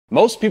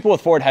Most people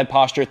with forward head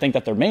posture think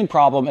that their main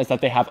problem is that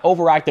they have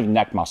overactive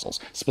neck muscles,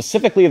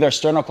 specifically their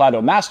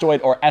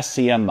sternocleidomastoid or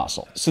SCM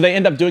muscle. So they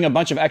end up doing a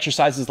bunch of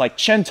exercises like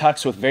chin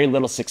tucks with very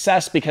little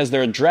success because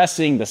they're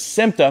addressing the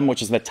symptom,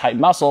 which is the tight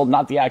muscle,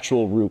 not the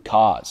actual root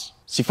cause.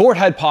 See, forward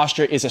head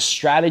posture is a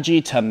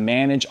strategy to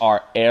manage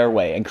our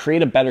airway and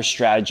create a better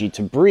strategy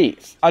to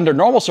breathe. Under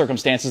normal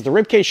circumstances, the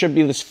ribcage should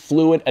be this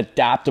fluid,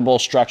 adaptable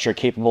structure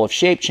capable of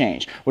shape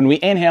change. When we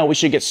inhale, we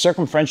should get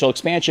circumferential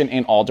expansion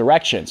in all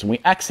directions. When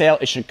we exhale,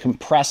 it should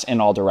compress in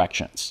all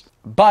directions.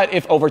 But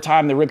if over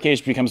time the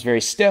ribcage becomes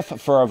very stiff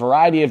for a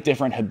variety of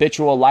different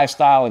habitual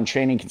lifestyle and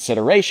training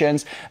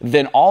considerations,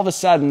 then all of a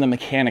sudden the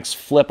mechanics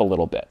flip a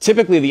little bit.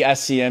 Typically the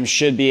SCM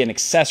should be an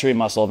accessory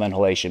muscle of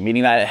inhalation,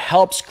 meaning that it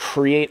helps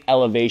create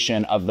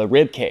elevation of the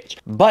ribcage.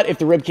 But if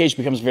the ribcage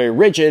becomes very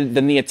rigid,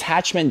 then the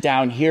attachment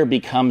down here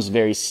becomes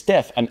very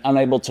stiff and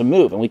unable to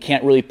move, and we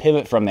can't really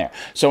pivot from there.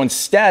 So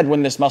instead,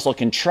 when this muscle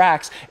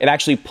contracts, it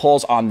actually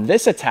pulls on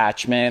this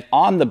attachment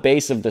on the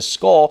base of the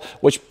skull,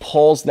 which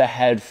pulls the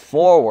head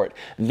forward.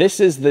 This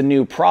is the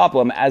new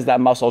problem as that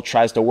muscle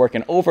tries to work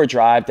in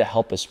overdrive to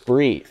help us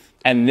breathe.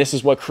 And this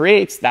is what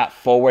creates that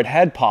forward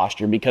head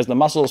posture, because the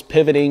muscle is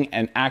pivoting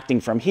and acting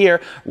from here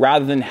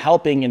rather than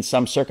helping in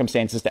some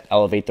circumstances to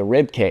elevate the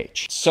rib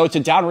cage. So to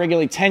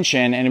downregulate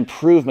tension and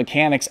improve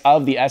mechanics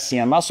of the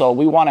SCM muscle,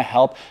 we want to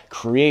help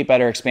create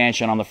better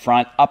expansion on the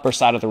front upper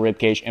side of the rib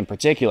cage in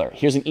particular.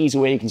 Here's an easy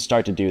way you can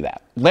start to do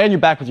that. Lay on your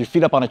back with your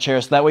feet up on a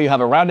chair so that way you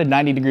have a rounded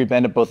 90-degree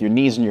bend at both your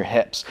knees and your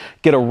hips.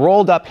 Get a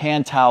rolled up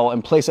hand towel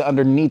and place it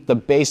underneath the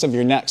base of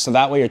your neck so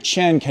that way your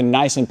chin can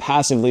nice and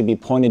passively be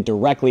pointed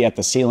directly at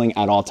the ceiling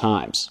at all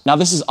times. Now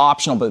this is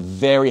optional but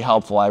very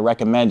helpful. I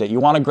recommend it. You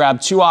want to grab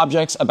two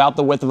objects about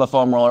the width of a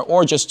foam roller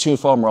or just two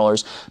foam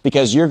rollers,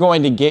 because you're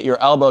going to get your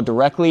elbow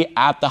directly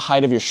at the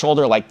height of your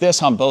shoulder like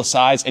this on both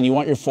sides, and you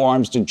want your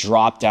forearms to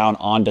drop down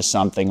onto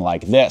something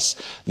like this.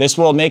 This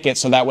will make it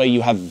so that way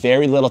you have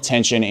very little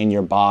tension in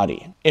your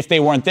body. If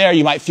they weren't there,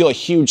 you might feel a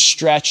huge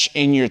stretch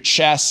in your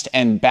chest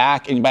and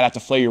back, and you might have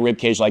to flare your rib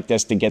cage like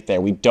this to get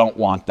there. We don't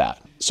want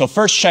that. So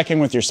first check in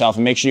with yourself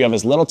and make sure you have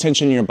as little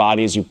tension in your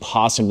body as you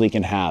possibly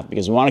can have,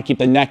 because we want to keep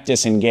the neck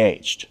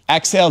disengaged.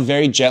 Exhale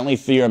very gently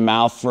through your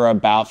mouth for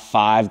about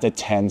 5 to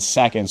 10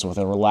 seconds with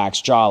a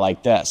relaxed jaw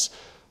like this.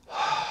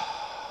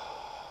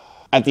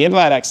 At the end of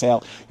that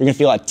exhale, you're going to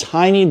feel a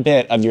tiny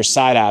bit of your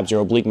side abs, your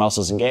oblique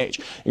muscles engage.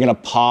 You're going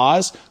to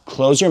pause,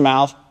 close your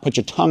mouth, put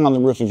your tongue on the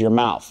roof of your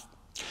mouth.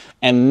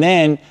 And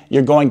then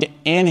you're going to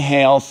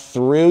inhale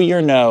through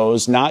your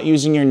nose, not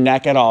using your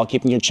neck at all,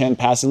 keeping your chin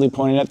passively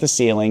pointed at the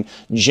ceiling,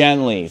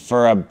 gently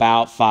for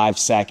about 5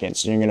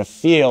 seconds. You're going to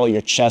feel your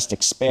chest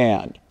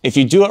expand. If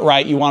you do it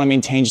right, you want to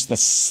maintain just the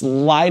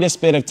slightest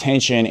bit of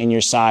tension in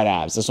your side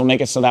abs. This will make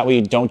it so that way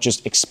you don't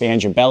just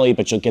expand your belly,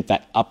 but you'll get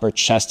that upper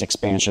chest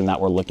expansion that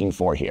we're looking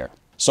for here.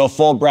 So a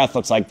full breath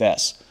looks like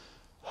this.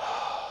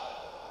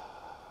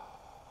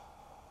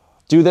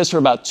 Do this for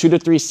about 2 to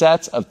 3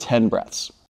 sets of 10 breaths.